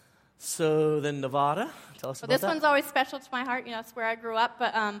 So then Nevada, tell us about this that. One's always special to my heart. It's where I grew up.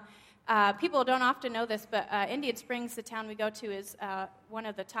 But people don't often know this, but Indian Springs, the town we go to, is one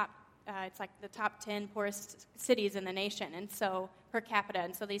of the top, it's like the top 10 poorest cities in the nation. And so per capita.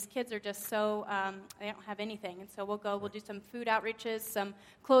 And so these kids are just so, they don't have anything. And so we'll do some food outreaches, some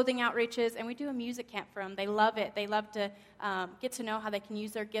clothing outreaches, and we do a music camp for them. They love it. They love to get to know how they can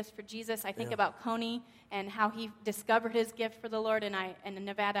use their gifts for Jesus. I think about Coney and how he discovered his gift for the Lord. And in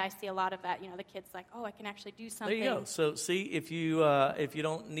Nevada, I see a lot of that. The kids like, oh, I can actually do something. There you go. So see, if you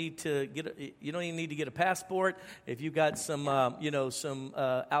don't need to you don't even need to get a passport. If you got some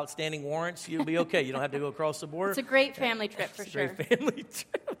outstanding warrants, you'll be okay. You don't have to go across the border. It's a great family trip for sure. Great family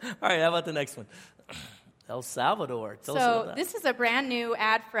trip. All right, how about the next one? El Salvador. Tell us about that. This is a brand new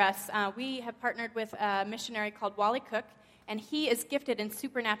ad for us. We have partnered with a missionary called Wally Cook, and he is gifted in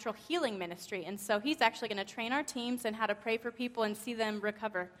supernatural healing ministry. And so he's actually going to train our teams in how to pray for people and see them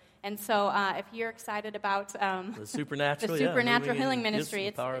recover. And so if you're excited about the supernatural healing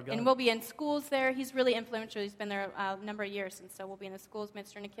ministry, and we'll be in schools there. He's really influential. He's been there a number of years, and so we'll be in the schools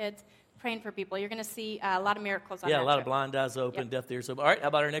ministering to kids, praying for people. You're going to see a lot of miracles on that trip. Yeah, a lot of blind eyes open, deaf ears open. All right, how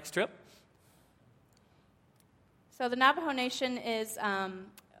about our next trip? So the Navajo Nation is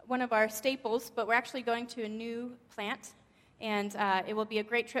one of our staples, but we're actually going to a new plant. And it will be a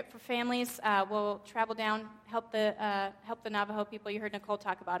great trip for families. We'll travel down, help the Navajo people. You heard Nicole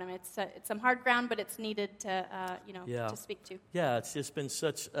talk about them. It's some hard ground, but it's needed to to speak to. Yeah, it's just been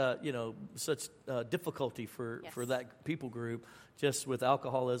such difficulty for that people group, just with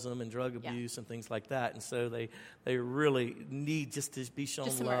alcoholism and drug abuse and things like that. And so they really need just to be shown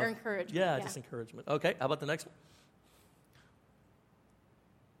just some love. Encouragement. Yeah, just encouragement. Okay, how about the next one?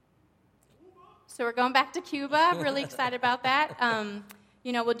 So we're going back to Cuba. I'm really excited about that.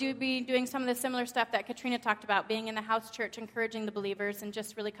 We'll be doing some of the similar stuff that Katrina talked about, being in the house church, encouraging the believers, and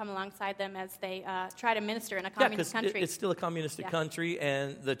just really come alongside them as they try to minister in a communist country. It's still a communistic country,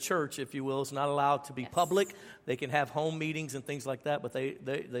 and the church, if you will, is not allowed to be public. They can have home meetings and things like that, but they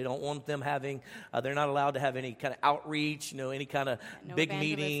don't want them having. They're not allowed to have any kind of outreach, any kind of big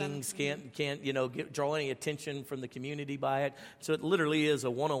meetings. Can't draw any attention from the community by it. So it literally is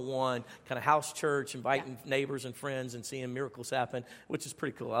a one-on-one kind of house church, inviting neighbors and friends and seeing miracles happen, which is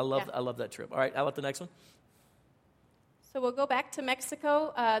pretty cool. I love that trip. All right, how about the next one? So we'll go back to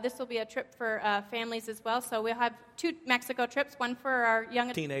Mexico. This will be a trip for families as well. So we'll have 2 Mexico trips, one for our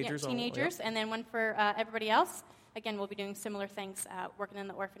young teenagers, and then one for everybody else. Again, we'll be doing similar things, working in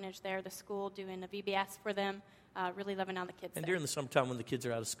the orphanage there, the school, doing a VBS for them, really loving on the kids And there. during the summertime when the kids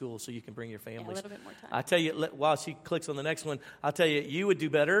are out of school, so you can bring your families. A little bit more time. I tell you, while she clicks on the next one, I'll tell you, you would do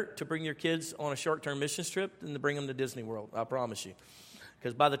better to bring your kids on a short-term missions trip than to bring them to Disney World. I promise you.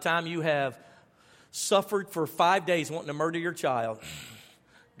 Because by the time you have suffered for 5 days wanting to murder your child,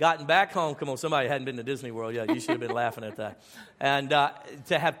 gotten back home, come on, somebody hadn't been to Disney World yet. You should have been laughing at that. And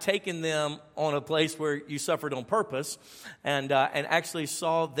to have taken them on a place where you suffered on purpose and actually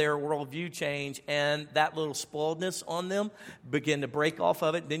saw their worldview change and that little spoiledness on them begin to break off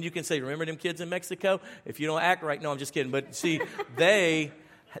of it, then you can say, remember them kids in Mexico? If you don't act right, no, I'm just kidding. But see, they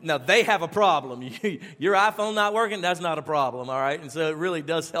have a problem. Your iPhone not working, that's not a problem, all right? And so it really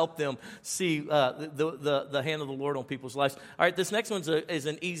does help them see the hand of the Lord on people's lives. All right, this next one is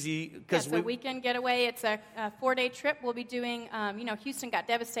an easy... It's a weekend getaway. It's a 4-day trip. We'll be doing, Houston got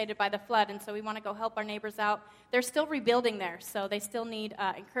devastated by the flood, and so we want to go help our neighbors out. They're still rebuilding there, so they still need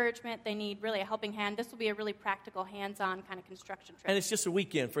encouragement. They need really a helping hand. This will be a really practical, hands-on kind of construction trip. And it's just a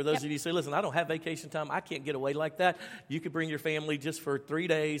weekend. For those of you who say, listen, I don't have vacation time. I can't get away like that. You could bring your family just for 3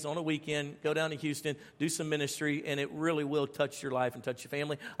 days on a weekend, go down to Houston, do some ministry, and it really will touch your life and touch your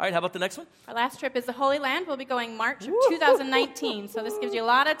family. All right, how about the next one? Our last trip is the Holy Land. We'll be going March of 2019. So this gives you a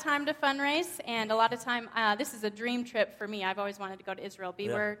lot of time to fundraise and a lot of time. This is a dream trip for me. I've always wanted to go to Israel, be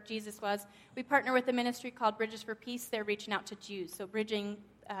where Jesus was. We partner with a ministry called Bridges for Peace. They're reaching out to Jews, so bridging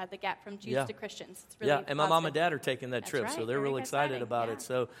the gap from Jews to Christians. It's really and my mom and dad are taking that trip, right. so they're real excited about it.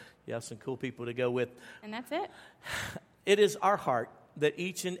 So you have some cool people to go with. And that's it. It is our heart that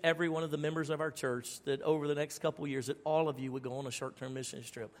each and every one of the members of our church, that over the next couple of years, that all of you would go on a short-term mission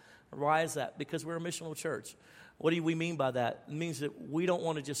trip. Why is that? Because we're a missional church. What do we mean by that? It means that we don't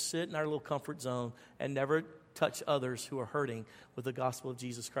want to just sit in our little comfort zone and never touch others who are hurting with the gospel of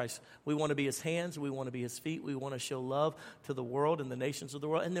Jesus Christ. We want to be his hands. We want to be his feet. We want to show love to the world and the nations of the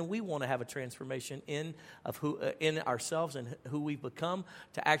world. And then we want to have a transformation in ourselves and who we've become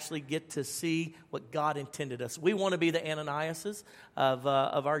to actually get to see what God intended us. We want to be the Ananiases of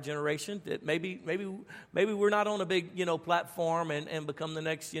our generation. That maybe we're not on a big platform and become the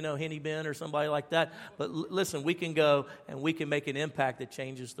next Henny Ben or somebody like that. But listen, we can go and we can make an impact that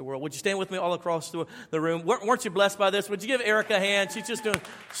changes the world. Would you stand with me all across the room? Weren't you blessed by this? Would you give Erica a hand? She's just doing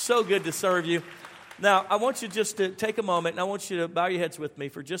so good to serve you. Now, I want you just to take a moment, and I want you to bow your heads with me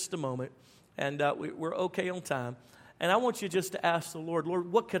for just a moment. And we're okay on time. And I want you just to ask the Lord,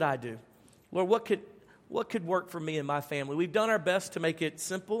 Lord, what could I do? Lord, what could work for me and my family? We've done our best to make it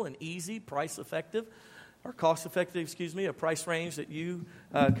simple and easy, price-effective, or cost-effective, a price range that you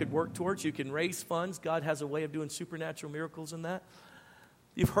could work towards. You can raise funds. God has a way of doing supernatural miracles in that.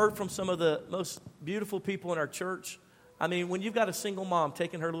 You've heard from some of the most beautiful people in our church. I mean, when you've got a single mom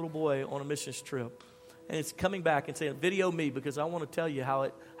taking her little boy on a missions trip, and it's coming back and saying, video me because I want to tell you how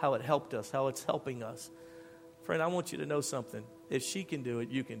it helped us, how it's helping us. Friend, I want you to know something. If she can do it,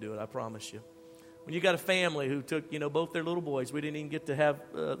 you can do it, I promise you. When you got a family who took, both their little boys, we didn't even get to have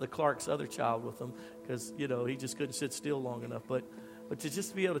the Clark's other child with them because, he just couldn't sit still long enough. But to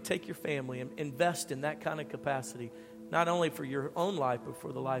just be able to take your family and invest in that kind of capacity, not only for your own life, but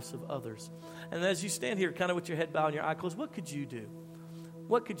for the lives of others. And as you stand here kind of with your head bowed and your eye closed, what could you do?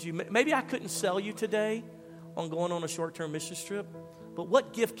 Maybe I couldn't sell you today on going on a short-term mission trip, but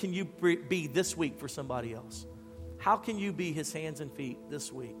what gift can you be this week for somebody else? How can you be his hands and feet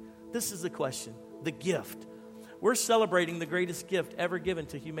this week? This is the question, the gift. We're celebrating the greatest gift ever given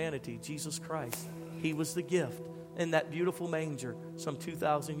to humanity, Jesus Christ. He was the gift in that beautiful manger some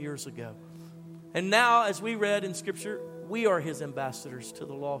 2,000 years ago. And now, as we read in Scripture, we are his ambassadors to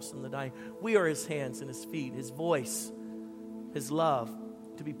the lost and the dying. We are his hands and his feet, his voice, his love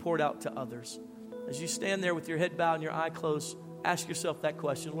to be poured out to others. As you stand there with your head bowed and your eye closed, ask yourself that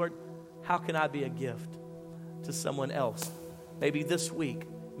question, Lord, how can I be a gift to someone else? Maybe this week,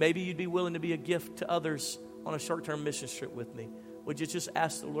 maybe you'd be willing to be a gift to others on a short-term mission trip with me. Would you just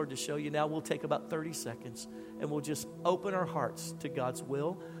ask the Lord to show you? Now we'll take about 30 seconds and we'll just open our hearts to God's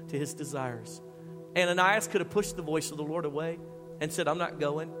will, to his desires. Ananias could have pushed the voice of the Lord away and said, I'm not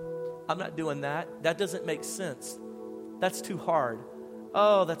going. I'm not doing that. That doesn't make sense. That's too hard.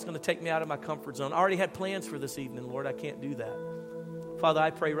 Oh, that's going to take me out of my comfort zone. I already had plans for this evening, Lord. I can't do that. Father, I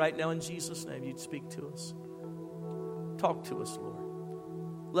pray right now in Jesus' name you'd speak to us. Talk to us,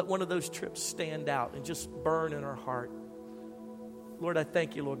 Lord. Let one of those trips stand out and just burn in our heart. Lord, I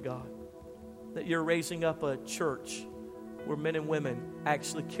thank you, Lord God, that you're raising up a church where men and women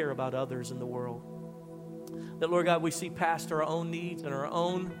actually care about others in the world. That, Lord God, we see past our own needs and our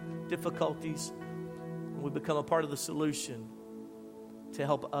own difficulties, and we become a part of the solution to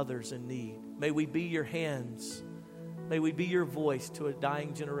help others in need. May we be your hands. May we be your voice to a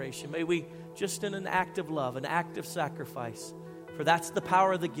dying generation. May we, just in an act of love, an act of sacrifice, for that's the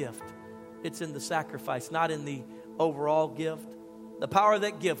power of the gift. It's in the sacrifice, not in the overall gift. The power of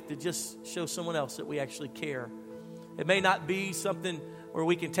that gift to just show someone else that we actually care. It may not be something where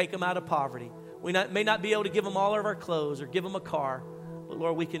we can take them out of poverty. We may not be able to give them all of our clothes or give them a car. But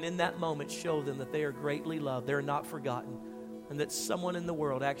Lord, we can in that moment show them that they are greatly loved. They're not forgotten. And that someone in the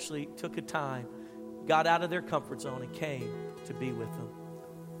world actually took a time, got out of their comfort zone and came to be with them.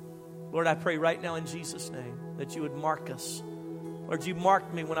 Lord, I pray right now in Jesus' name that you would mark us. Lord, you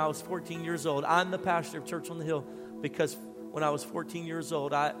marked me when I was 14 years old. I'm the pastor of Church on the Hill because when I was 14 years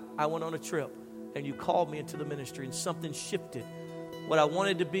old, I went on a trip and you called me into the ministry and something shifted. What I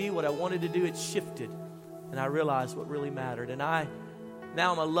wanted to be, what I wanted to do, it shifted. And I realized what really mattered. And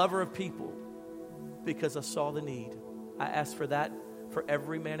now I'm a lover of people because I saw the need. I ask for that for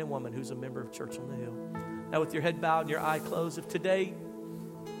every man and woman who's a member of Church on the Hill. Now with your head bowed and your eye closed, if today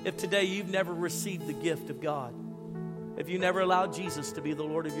you've never received the gift of God, if you never allowed Jesus to be the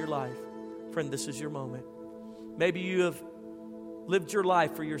Lord of your life, friend, this is your moment. Maybe you have lived your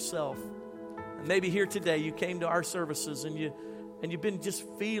life for yourself. And maybe here today you came to our services and you've been just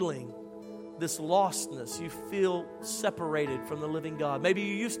feeling this lostness. You feel separated from the living God. Maybe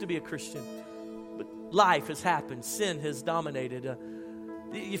you used to be a Christian, but life has happened. Sin has dominated.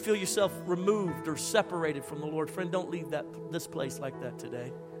 You feel yourself removed or separated from the Lord. Friend, don't leave this place like that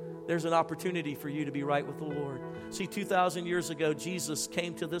today. There's an opportunity for you to be right with the Lord. See, 2,000 years ago, Jesus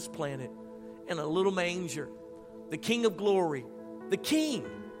came to this planet in a little manger. The King of glory, the King,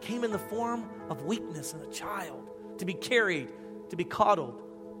 came in the form of weakness and a child to be carried, to be coddled,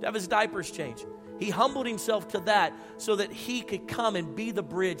 to have his diapers changed. He humbled himself to that so that he could come and be the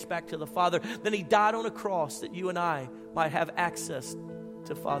bridge back to the Father. Then he died on a cross that you and I might have access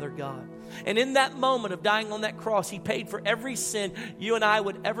to Father God. And in that moment of dying on that cross, he paid for every sin you and I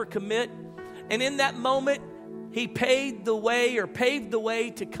would ever commit. And in that moment, he paved the way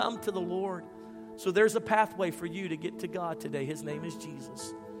to come to the Lord. So there's a pathway for you to get to God today. His name is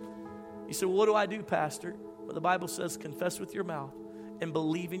Jesus. You say, well, what do I do, Pastor? Well, the Bible says, confess with your mouth and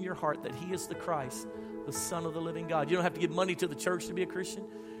believe in your heart that he is the Christ, the Son of the living God. You don't have to give money to the church to be a Christian.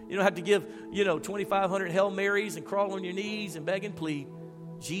 You don't have to give, 2,500 Hail Marys and crawl on your knees and beg and plead.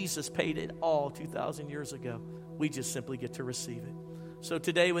 Jesus paid it all 2,000 years ago. We just simply get to receive it. So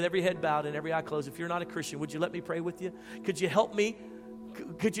today, with every head bowed and every eye closed, if you're not a Christian, would you let me pray with you? Could you help me?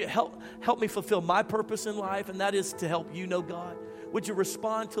 Could you help me fulfill my purpose in life, and that is to help you know God? Would you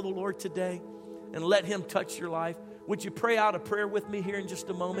respond to the Lord today and let him touch your life? Would you pray out a prayer with me here in just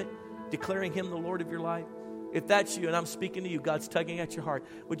a moment, declaring him the Lord of your life? If that's you and I'm speaking to you, God's tugging at your heart,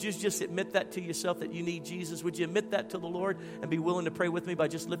 would you just admit that to yourself, that you need Jesus? Would you admit that to the Lord and be willing to pray with me by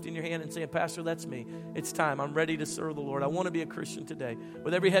just lifting your hand and saying, Pastor, that's me. It's time. I'm ready to serve the Lord. I want to be a Christian today.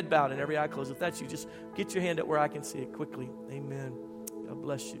 With every head bowed and every eye closed, if that's you, just get your hand up where I can see it quickly. Amen. God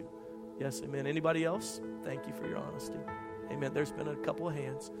bless you. Yes, amen. Anybody else? Thank you for your honesty. Amen. There's been a couple of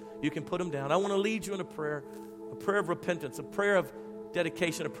hands. You can put them down. I want to lead you in a prayer of repentance, a prayer of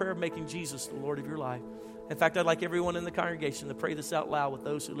dedication, a prayer of making Jesus the Lord of your life. In fact, I'd like everyone in the congregation to pray this out loud with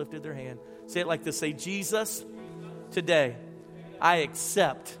those who lifted their hand. Say it like this. Say, Jesus, today I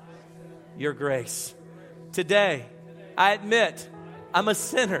accept your grace. Today I admit I'm a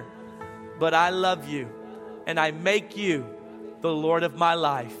sinner, but I love you and I make you the Lord of my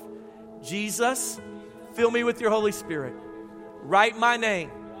life. Jesus, fill me with your Holy Spirit. Write my name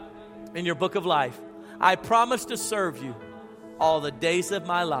in your book of life. I promise to serve you all the days of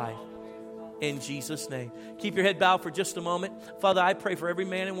my life. In Jesus' name. Keep your head bowed for just a moment. Father, I pray for every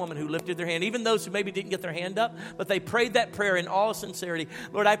man and woman who lifted their hand, even those who maybe didn't get their hand up, but they prayed that prayer in all sincerity.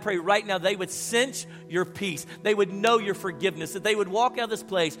 Lord, I pray right now they would sense your peace. They would know your forgiveness, that they would walk out of this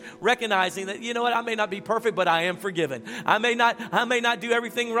place recognizing that, you know what, I may not be perfect, but I am forgiven. I may not do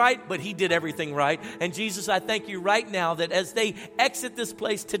everything right, but he did everything right. And Jesus, I thank you right now that as they exit this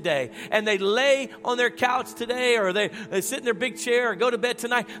place today and they lay on their couch today, or they sit in their big chair or go to bed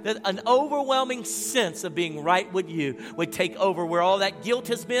tonight, that an overwhelming sense of being right with you would take over. Where all that guilt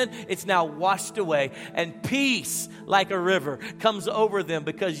has been, it's now washed away, and peace like a river comes over them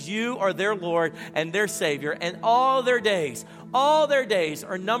because you are their Lord and their Savior, and all their days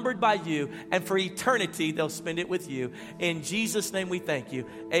are numbered by you, and for eternity they'll spend it with you. In Jesus' name we thank you.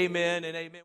 Amen and amen.